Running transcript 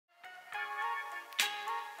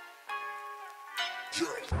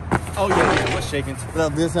Oh yeah, what's shaking?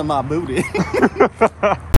 This in my booty.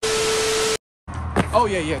 Oh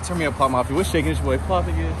yeah, turn me up, Plop Mafia. What's shaking? This your boy Plop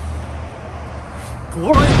again.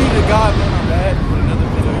 Glory be to God, man. I'm back with another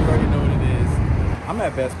video. You already know what it is. I'm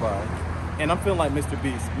at Best Buy, and I'm feeling like Mr.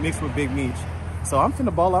 Beast mixed with Big Meech. So I'm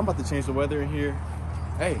finna ball. I'm about to change the weather in here.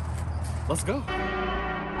 Hey, let's go.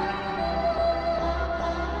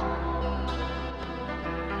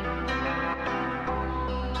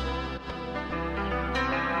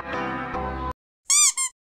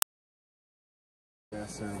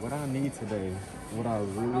 Yes, sir. What I need today, what I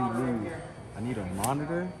really need, I need a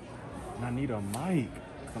monitor and I need a mic.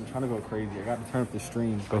 I'm trying to go crazy. I got to turn up the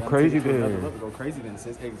stream. Go crazy then. Go crazy then,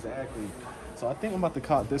 sis. Exactly. So I think I'm about to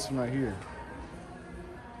cop this one right here.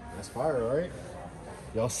 That's fire, right?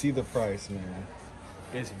 Y'all see the price, man.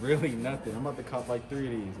 It's really nothing. I'm about to cop like 3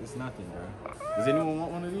 of these. It's nothing, bro. Does anyone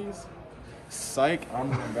want one of these? Psych.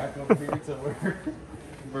 I'm going back up here to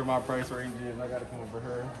where my price range is. I got to come over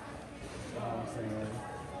her. You know what I'm saying?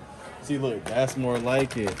 See, look, that's more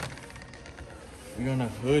like it. We on a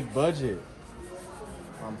hood budget.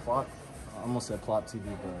 Plop. I almost said Plop TV,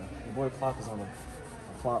 bro. Your boy Plop is on a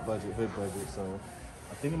Plop budget, hood budget. So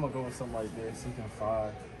I think I'm gonna go with something like this, something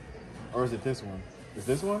 5. Or is it this one? Is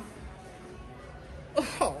this one?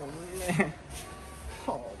 Oh man.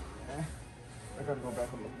 Oh man. I gotta go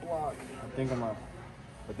back on the block. I think I'm gonna.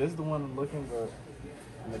 But this is the one I'm looking. But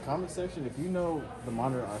in the comment section, if you know the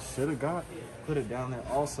monitor I should have got, put it down there.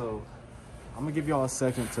 Also, I'm gonna give y'all a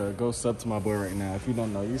second to go sub to my boy right now. If you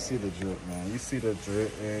don't know, you see the drip, man. You see the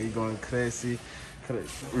drip, man. He going crazy.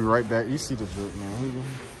 Right back. You see the drip, man.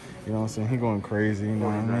 You know what I'm saying? He going crazy. You know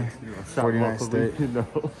what I mean? 49 state. You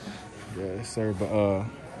know. Yeah, sir. But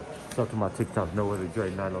Sub to my TikTok, No Other Dre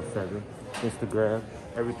 907. Instagram,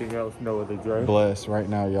 everything else, No Other Dre. Bless right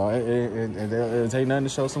now, y'all. It take nothing to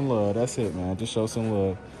show some love. That's it, man. Just show some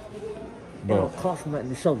love. But it don't cost nothing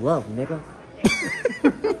to show love, nigga.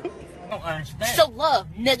 Show love,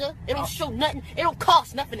 nigga. It don't show nothing. It don't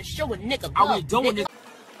cost nothing to show a nigga love. Are we doing this?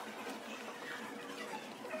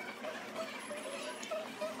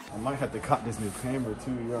 I might have to cop this new camera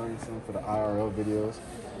too, you already seen, for the IRL videos.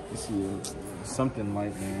 You see something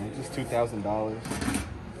light, man. Just $2,000.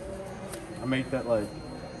 I make that like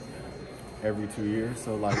every 2 years,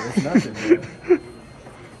 so like it's nothing, man.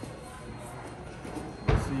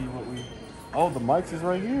 Let's see what we. Oh, the mics is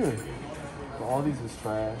right here. But all these is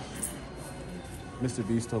trash. Mr.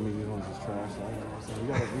 Beast told me these ones is trash. So, you know what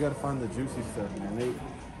I'm saying? We gotta find the juicy stuff, man.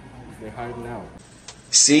 They're hiding out.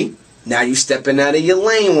 See? Now you stepping out of your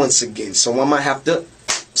lane once again, so I might have to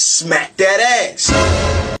smack that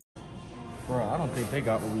ass. Bro, I don't think they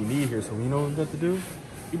got what we need here, so we know what we got to do?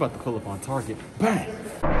 You about to pull up on target. Bang!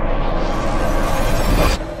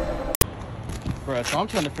 Bro, so I'm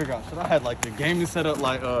trying to figure out, should I have like the gaming setup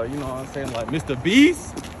like, you know what I'm saying, like Mr.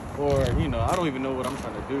 Beast? Or, you know, I don't even know what I'm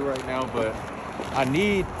trying to do right now, but I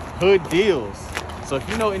need hood deals. So if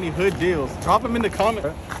you know any hood deals, drop them in the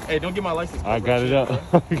comments. Hey, don't get my license. I got it up.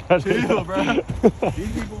 Chill, bro.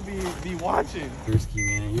 These people be watching. Risky,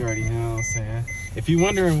 man. You already know what I'm saying. If you're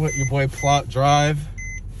wondering what your boy Plop drive,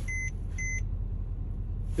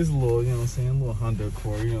 it's a little, you know what I'm saying, a little Honda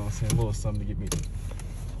Accord, you know what I'm saying, a little something to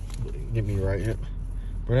get me right here.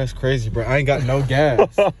 Bro, that's crazy, bro. I ain't got no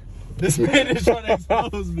gas. This man is trying to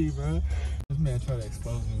expose me, bro. This man trying to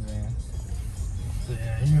expose me, man. So,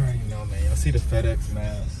 yeah, you already know, man. Y'all see the FedEx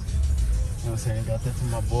mask. You know what I'm saying? Got that to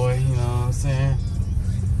my boy, you know what I'm saying?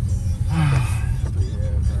 But yeah,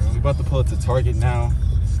 bro. We about to pull it to Target now.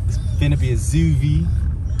 It's finna be a Zoovie.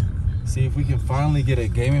 See if we can finally get a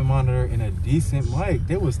gaming monitor and a decent mic.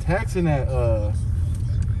 They was taxing at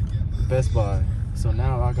Best Buy. So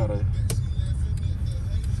now I gotta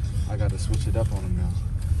switch it up on them now.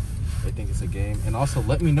 They think it's a game. And also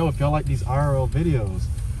let me know if y'all like these IRL videos,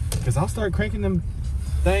 because I'll start cranking them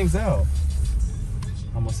things out.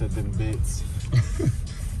 I almost said them bits.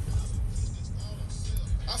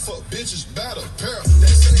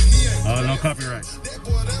 Oh, no copyright.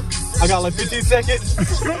 I got like 15 seconds.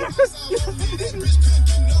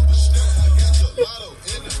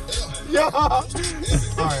 Yeah.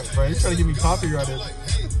 Alright, bro. He's trying to get me copyrighted.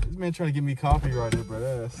 This man trying to get me copyrighted, bro.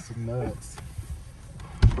 That's nuts.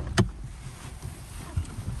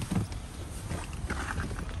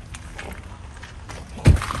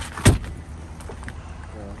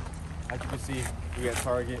 As you can see, we at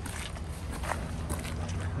Target.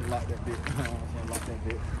 Lock that bit. Lock that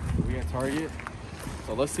bit. We at Target.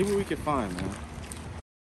 So let's see what we can find, man.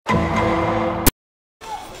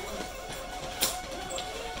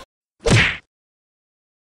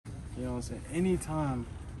 You know what I'm saying? Anytime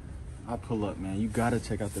I pull up, man. You gotta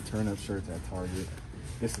check out the turn-up shirts at Target.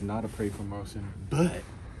 This is not a paid promotion, but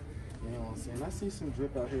you know what I'm saying? I see some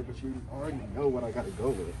drip out here, but you already know what I gotta go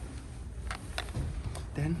with.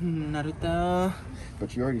 Then Naruto.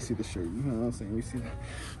 But you already see the shirt. You know what I'm saying? You see that?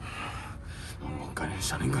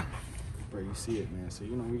 Bro, you see it, man. So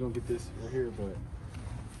you know we gonna get this right here, but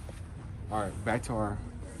all right, back to our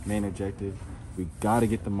main objective. We gotta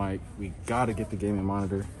get the mic. We gotta get the gaming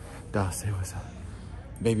monitor. Dawg, say what's up.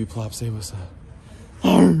 Baby Plop, say what's up.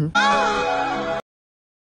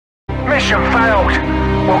 Mission failed.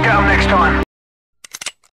 We'll get them next time.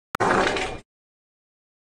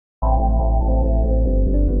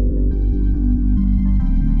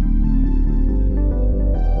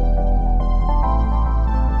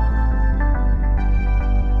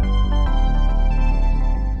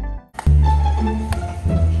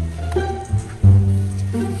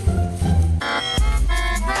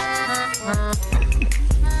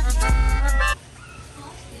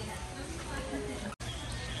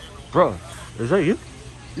 Bro, is that you?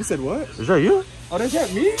 You said what? Is that you? Oh, that's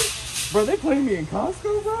that me? Bro, they play me in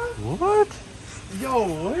Costco, bro? What? Yo,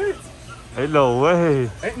 what? Ain't no way.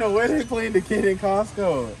 Ain't no way they playing the kid in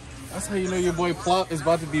Costco. That's how you know your boy Plop is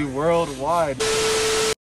about to be worldwide.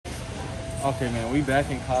 Okay, man, we back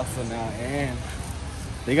in Costco now, and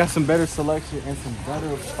they got some better selection and some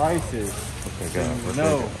better prices. Okay, God.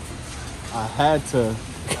 No, I had to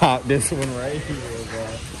cop this one right here, bro.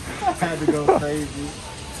 I had to go crazy.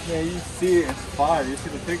 Man, you see it, it's fire. You see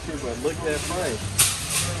the picture, but look at that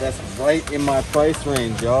price. That's right in my price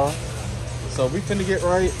range, y'all. So we finna get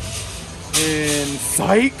right in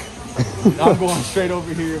psych. I'm going straight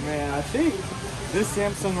over here, man. I think this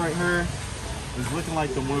Samsung right here is looking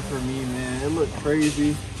like the one for me, man. It looked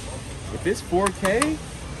crazy. If it's 4K,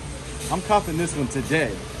 I'm copping this one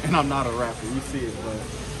today. And I'm not a rapper, you see it, but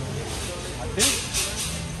I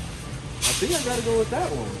think I gotta go with that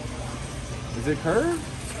one. Is it curved?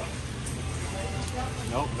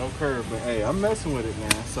 Nope, no curve, but hey, I'm messing with it,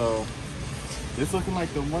 man. So this looking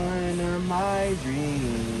like the one of my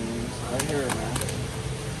dreams right here, man.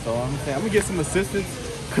 So I'm saying I'm gonna get some assistance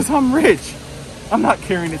because I'm rich. I'm not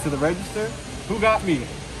carrying it to the register. Who got me?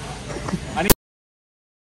 I need.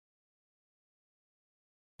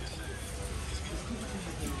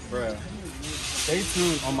 Bruh, stay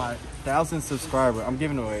tuned on my 1,000 subscriber. I'm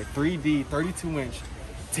giving away 3D 32-inch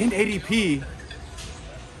 1080p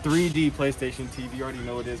 3D PlayStation TV. You already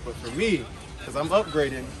know what it is, but for me, because I'm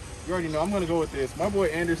upgrading, you already know I'm gonna go with this. My boy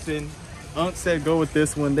Anderson, said go with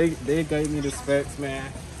this one. They gave me the specs,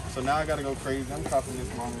 man. So now I gotta go crazy. I'm copping this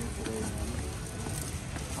monitor today, man.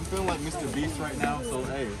 I'm feeling like Mr. Beast right now, so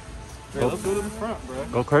hey, let's go to the front, bro.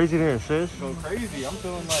 Go crazy there, sis. Go crazy. I'm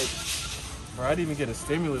feeling like, bro, I didn't even get a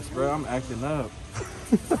stimulus, bro. I'm acting up.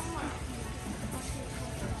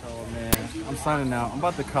 Man, I'm signing out. I'm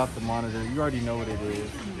about to cop the monitor. You already know what it is.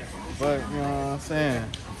 But, you know what I'm saying?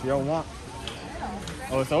 If y'all want...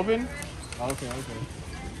 Oh, it's open? Oh, okay.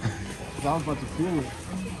 Cause I was about to feel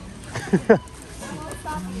it.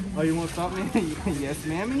 Oh, you want to stop me? Yes,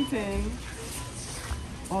 ma'am, ting.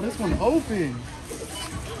 Oh, this one open.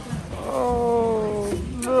 Oh,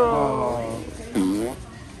 no. Oh.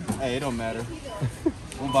 Hey, it don't matter.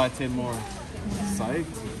 We'll buy 10 more. Psyched.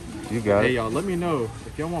 You got it. Hey, y'all, let me know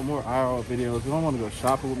if y'all want more IRL videos. You don't want to go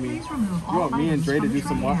shopping with me. You want me and Dre to do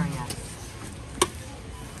some wild?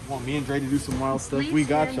 Want me and Dre to do some wild stuff? We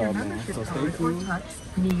got y'all, man. So stay tuned.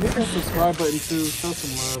 Hit that subscribe button too. Show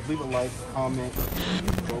some love. Leave a like, comment.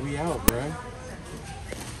 But we out, bruh.